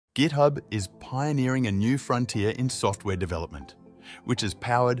GitHub is pioneering a new frontier in software development, which is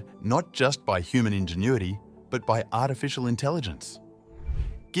powered not just by human ingenuity, but by artificial intelligence.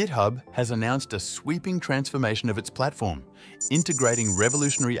 GitHub has announced a sweeping transformation of its platform, integrating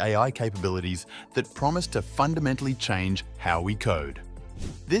revolutionary AI capabilities that promise to fundamentally change how we code.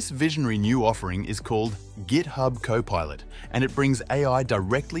 This visionary new offering is called GitHub Copilot, and it brings AI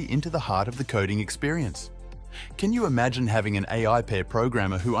directly into the heart of the coding experience. Can you imagine having an AI pair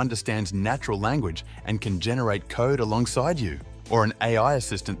programmer who understands natural language and can generate code alongside you? Or an AI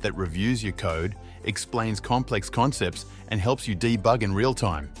assistant that reviews your code, explains complex concepts, and helps you debug in real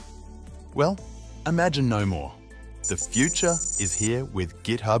time? Well, imagine no more. The future is here with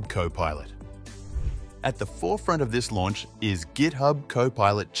GitHub Copilot. At the forefront of this launch is GitHub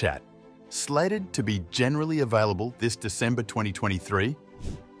Copilot Chat. Slated to be generally available this December 2023,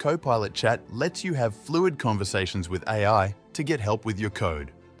 Copilot Chat lets you have fluid conversations with AI to get help with your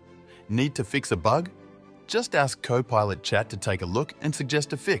code. Need to fix a bug? Just ask Copilot Chat to take a look and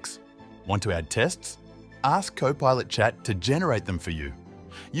suggest a fix. Want to add tests? Ask Copilot Chat to generate them for you.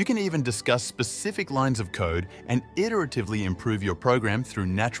 You can even discuss specific lines of code and iteratively improve your program through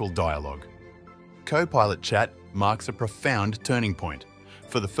natural dialogue. Copilot Chat marks a profound turning point.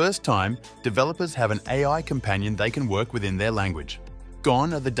 For the first time, developers have an AI companion they can work within their language.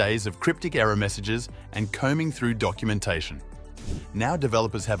 Gone are the days of cryptic error messages and combing through documentation. Now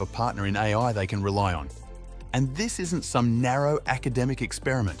developers have a partner in AI they can rely on. And this isn't some narrow academic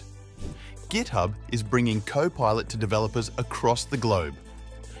experiment. GitHub is bringing Copilot to developers across the globe.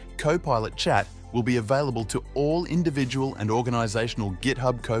 Copilot Chat will be available to all individual and organizational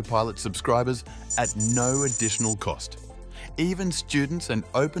GitHub Copilot subscribers at no additional cost. Even students and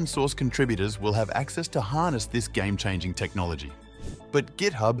open source contributors will have access to harness this game-changing technology. But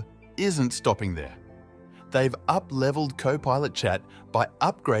GitHub isn't stopping there. They've up-leveled Copilot Chat by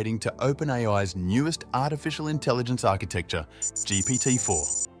upgrading to OpenAI's newest artificial intelligence architecture,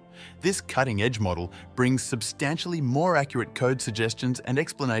 GPT-4. This cutting-edge model brings substantially more accurate code suggestions and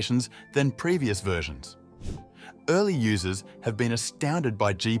explanations than previous versions. Early users have been astounded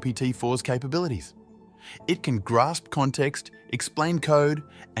by GPT-4's capabilities. It can grasp context, explain code,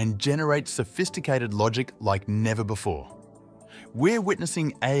 and generate sophisticated logic like never before. We're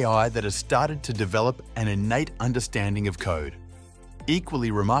witnessing AI that has started to develop an innate understanding of code. Equally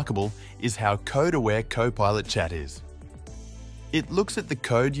remarkable is how code-aware Copilot Chat is. It looks at the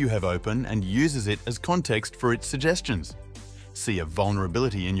code you have open and uses it as context for its suggestions. See a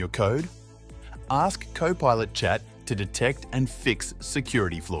vulnerability in your code? Ask Copilot Chat to detect and fix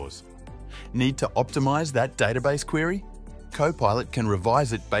security flaws. Need to optimize that database query? Copilot can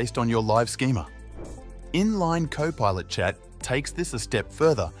revise it based on your live schema. Inline Copilot Chat takes this a step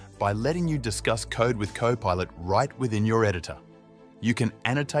further by letting you discuss code with Copilot right within your editor. You can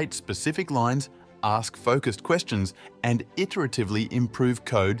annotate specific lines, ask focused questions, and iteratively improve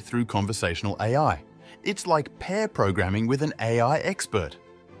code through conversational AI. It's like pair programming with an AI expert.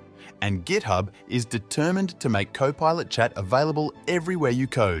 And GitHub is determined to make Copilot Chat available everywhere you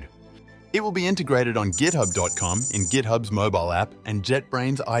code. It will be integrated on github.com in GitHub's mobile app and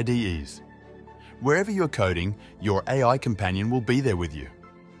JetBrains IDEs. Wherever you're coding, your AI companion will be there with you.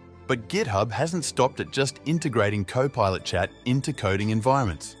 But GitHub hasn't stopped at just integrating Copilot Chat into coding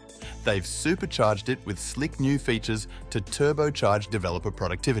environments. They've supercharged it with slick new features to turbocharge developer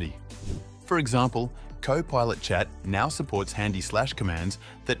productivity. For example, Copilot Chat now supports handy slash commands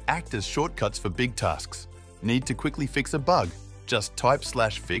that act as shortcuts for big tasks. Need to quickly fix a bug? Just type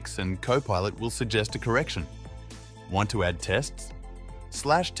 /fix and Copilot will suggest a correction. Want to add tests?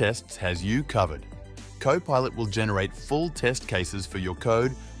 /tests has you covered. Copilot will generate full test cases for your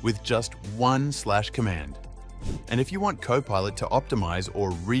code with just one / command. And if you want Copilot to optimize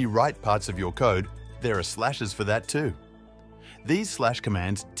or rewrite parts of your code, there are slashes for that too. These /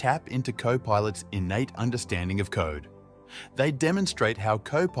 commands tap into Copilot's innate understanding of code. They demonstrate how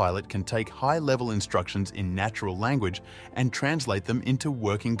Copilot can take high-level instructions in natural language and translate them into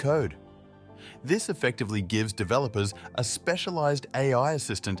working code. This effectively gives developers a specialized AI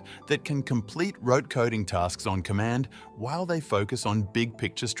assistant that can complete rote coding tasks on command while they focus on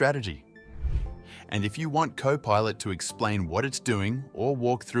big-picture strategy. And if you want Copilot to explain what it's doing or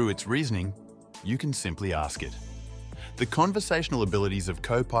walk through its reasoning, you can simply ask it. The conversational abilities of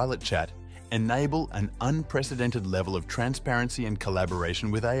Copilot Chat enable an unprecedented level of transparency and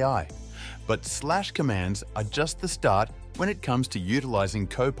collaboration with AI. But / commands are just the start when it comes to utilizing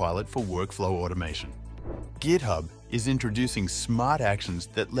Copilot for workflow automation. GitHub is introducing smart actions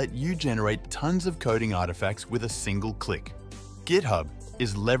that let you generate tons of coding artifacts with a single click. GitHub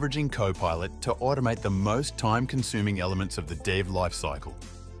is leveraging Copilot to automate the most time-consuming elements of the dev lifecycle.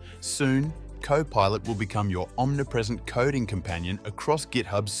 Soon, Copilot will become your omnipresent coding companion across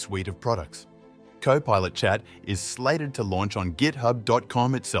GitHub's suite of products. Copilot Chat is slated to launch on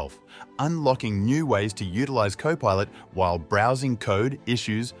github.com itself, unlocking new ways to utilize Copilot while browsing code,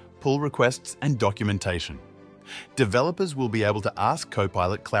 issues, pull requests, and documentation. Developers will be able to ask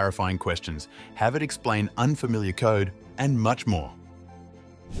Copilot clarifying questions, have it explain unfamiliar code, and much more.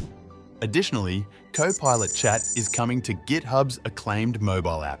 Additionally, Copilot Chat is coming to GitHub's acclaimed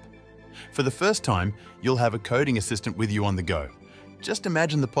mobile app. For the first time, you'll have a coding assistant with you on the go. Just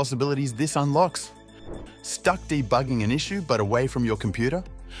imagine the possibilities this unlocks. Stuck debugging an issue but away from your computer?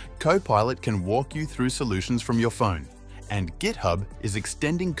 Copilot can walk you through solutions from your phone. And GitHub is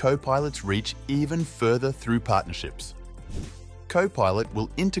extending Copilot's reach even further through partnerships. Copilot will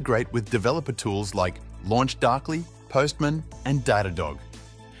integrate with developer tools like LaunchDarkly, Postman, and Datadog.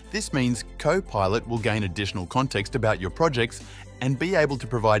 This means Copilot will gain additional context about your projects and be able to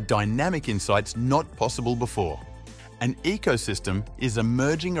provide dynamic insights not possible before. An ecosystem is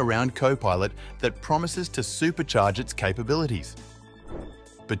emerging around Copilot that promises to supercharge its capabilities.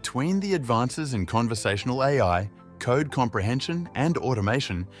 Between the advances in conversational AI, code comprehension, and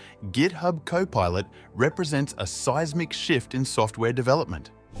automation, GitHub Copilot represents a seismic shift in software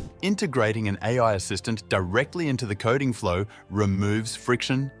development. Integrating an AI assistant directly into the coding flow removes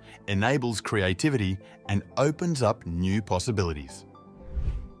friction, enables creativity, and opens up new possibilities.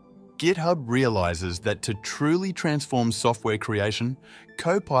 GitHub realizes that to truly transform software creation,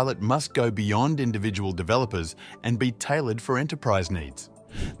 Copilot must go beyond individual developers and be tailored for enterprise needs.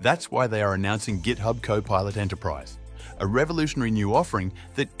 That's why they are announcing GitHub Copilot Enterprise, a revolutionary new offering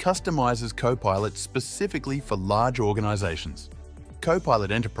that customizes Copilot specifically for large organizations. Copilot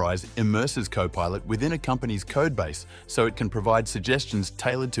Enterprise immerses Copilot within a company's codebase so it can provide suggestions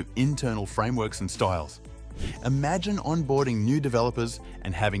tailored to internal frameworks and styles. Imagine onboarding new developers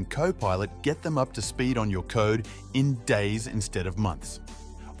and having Copilot get them up to speed on your code in days instead of months.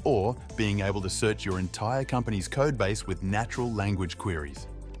 Or being able to search your entire company's codebase with natural language queries.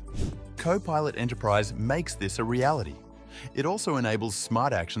 Copilot Enterprise makes this a reality. It also enables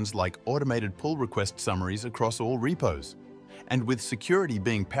smart actions like automated pull request summaries across all repos. And with security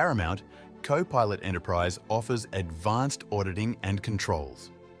being paramount, Copilot Enterprise offers advanced auditing and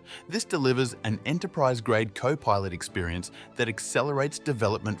controls. This delivers an enterprise-grade Copilot experience that accelerates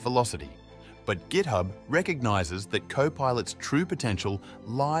development velocity. But GitHub recognizes that Copilot's true potential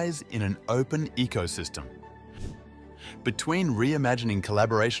lies in an open ecosystem. Between reimagining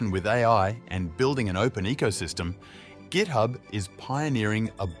collaboration with AI and building an open ecosystem, GitHub is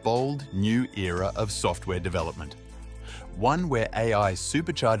pioneering a bold new era of software development. One where AI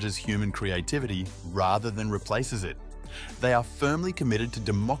supercharges human creativity rather than replaces it. They are firmly committed to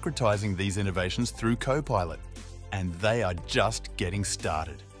democratizing these innovations through Copilot, and they are just getting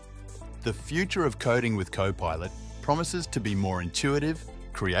started. The future of coding with Copilot promises to be more intuitive,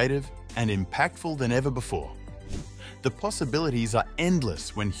 creative, and impactful than ever before. The possibilities are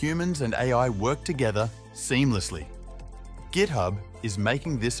endless when humans and AI work together seamlessly. GitHub is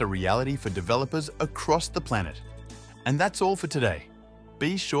making this a reality for developers across the planet. And that's all for today.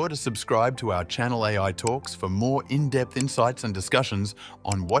 Be sure to subscribe to our channel AI Talks for more in-depth insights and discussions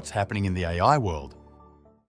on what's happening in the AI world.